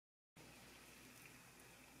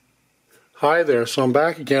Hi there, so I'm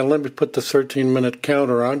back again. Let me put the 13-minute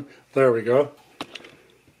counter on. There we go.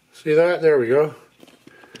 See that? There we go.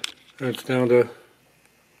 It's down to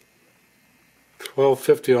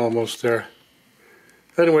 12:50 almost there.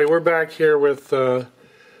 Anyway, we're back here with the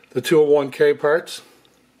 201K parts.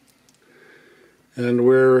 And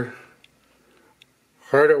we're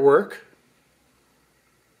hard at work.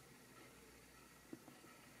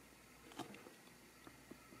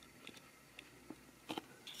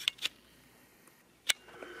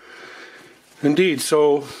 Indeed,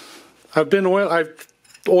 so I've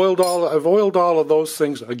oiled all of those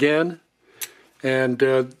things again,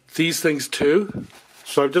 and these things too.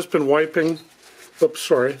 So I've just been wiping. Oops,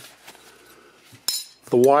 sorry.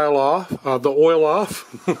 The oil off,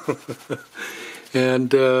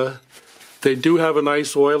 and they do have a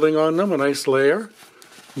nice oiling on them, a nice layer,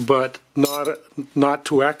 but not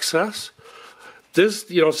to excess. This,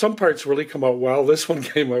 some parts really come out well. This one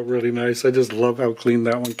came out really nice. I just love how clean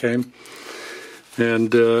that one came.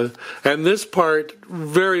 And this part,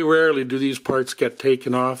 very rarely do these parts get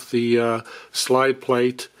taken off the slide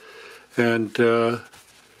plate, and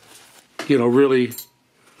really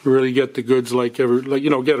get the goods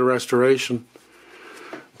get a restoration.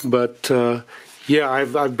 But yeah,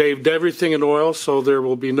 I've bathed everything in oil, so there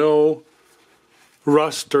will be no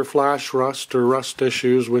rust or flash rust or rust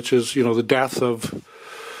issues, which is the death of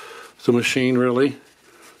the machine really.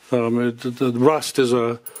 The rust is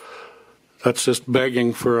that's just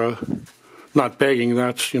begging for not begging,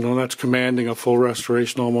 that's commanding a full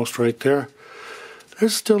restoration almost right there.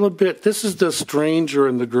 There's still a bit. This is the stranger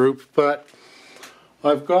in the group, but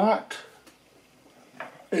I've got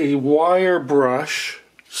a wire brush,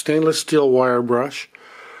 stainless steel wire brush,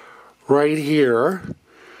 right here,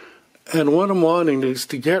 and what I'm wanting is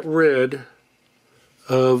to get rid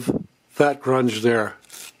of that grunge there,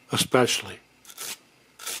 especially.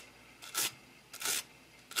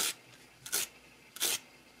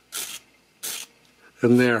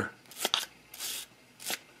 And there.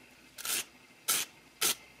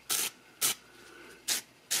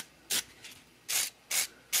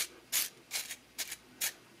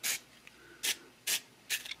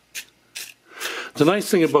 The nice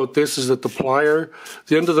thing about this is that the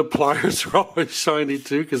end of the pliers are always shiny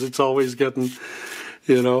too, because it's always getting,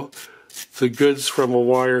 the goods from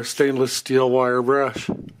a stainless steel wire brush.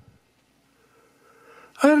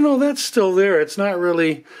 I don't know, that's still there. It's not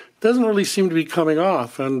really, doesn't really seem to be coming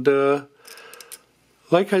off. And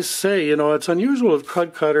like I say, it's unusual with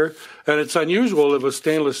crud cutter, and it's unusual if a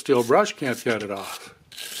stainless steel brush can't get it off.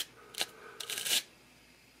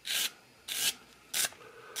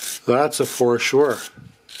 That's a for sure.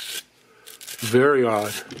 Very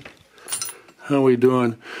odd. How are we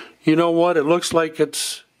doing? You know what? It looks like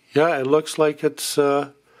it's it's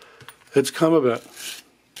come a bit.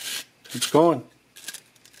 It's going.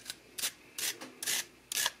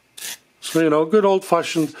 So good old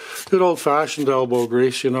fashioned elbow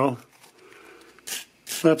grease.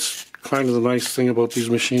 That's kind of the nice thing about these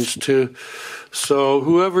machines too. So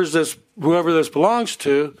whoever this belongs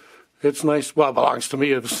to. It's nice. Well, it belongs to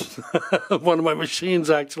me. It's one of my machines,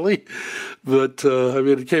 actually. But,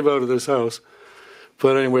 it came out of this house.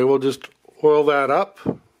 But anyway, we'll just oil that up.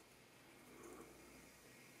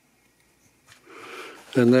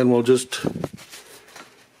 And then we'll just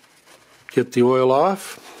get the oil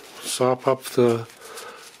off, sop up the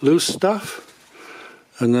loose stuff,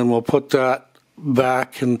 and then we'll put that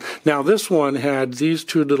back. And now this one had these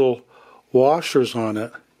two little washers on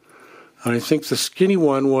it. And I think the skinny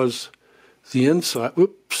one was the inside.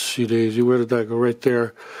 Whoopsie daisy, where did that go? Right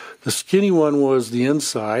there. The skinny one was the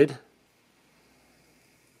inside.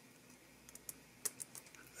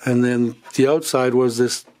 And then the outside was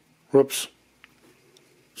this, whoops,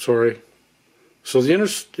 sorry. So the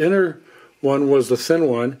inner one was the thin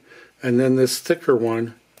one, and then this thicker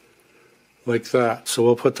one, like that. So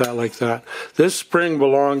we'll put that like that. This spring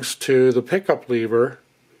belongs to the pickup lever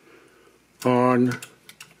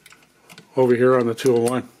over here on the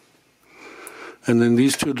 201. And then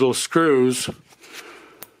these two little screws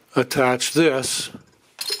attach this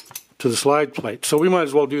to the slide plate. So we might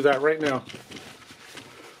as well do that right now.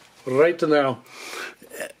 Right now.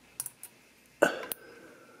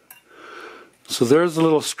 So there's the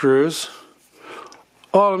little screws.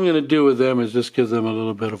 All I'm going to do with them is just give them a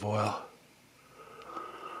little bit of oil.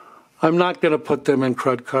 I'm not going to put them in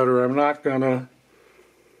crud cutter. I'm not going to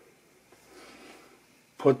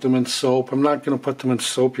put them in soap. I'm not going to put them in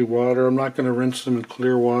soapy water. I'm not going to rinse them in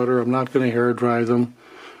clear water. I'm not going to hair dry them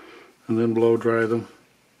and then blow dry them.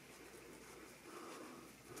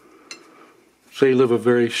 They live a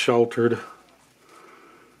very sheltered,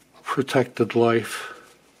 protected life.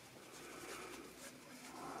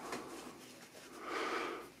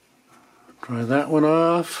 Try that one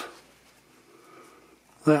off.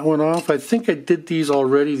 That one off. I think I did these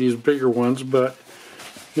already, these bigger ones, but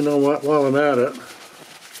you know what, while I'm at it,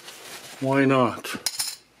 why not?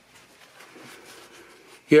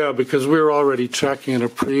 Yeah, because we were already checking in a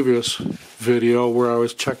previous video where I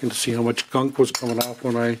was checking to see how much gunk was coming off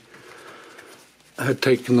when I had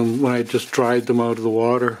taken them, when I just dried them out of the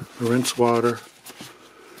water, the rinse water.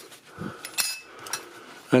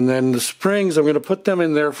 And then the springs, I'm going to put them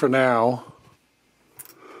in there for now.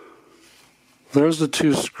 There's the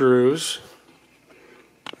two screws.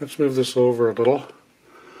 Let's move this over a little.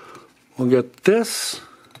 We'll get this.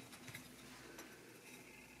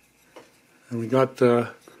 And we got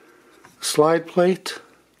the slide plate.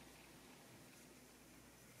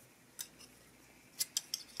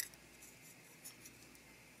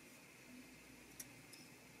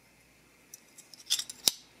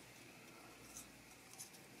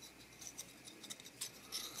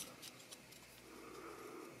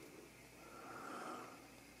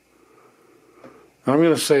 I'm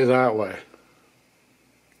going to say that way.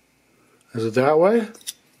 Is it that way?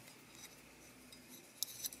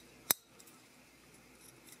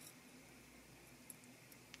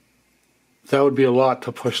 That would be a lot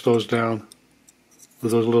to push those down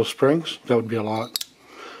with those little springs. That would be a lot.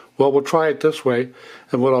 Well, we'll try it this way,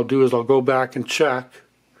 and what I'll do is I'll go back and check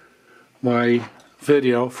my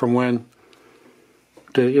video from when,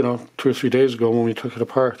 2 or 3 days ago when we took it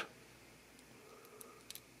apart.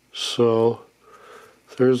 So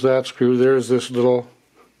there's that screw. There's this little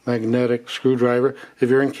magnetic screwdriver. If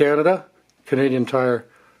you're in Canada, Canadian Tire,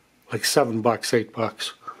 like $7,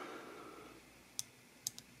 $8.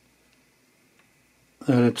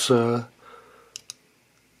 And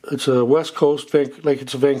it's a West Coast, like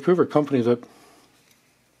it's a Vancouver company that,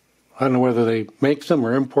 I don't know whether they make them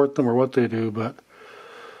or import them or what they do, but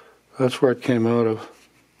that's where it came out of.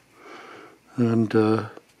 And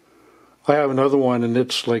I have another one, and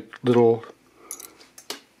it's like little,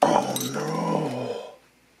 oh no,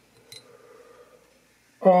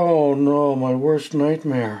 oh no, my worst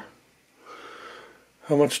nightmare.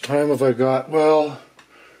 How much time have I got? Well,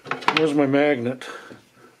 here's my magnet.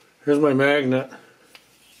 Here's my magnet.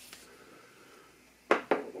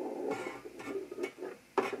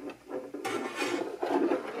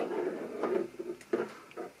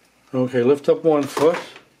 Okay, lift up one foot.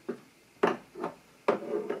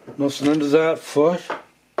 Listen into that foot.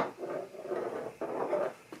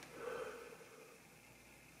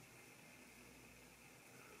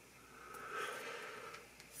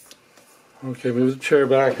 Okay, move the chair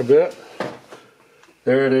back a bit.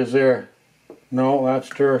 There it is there. No, that's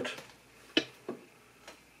dirt.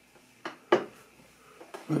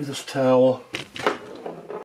 Move this towel.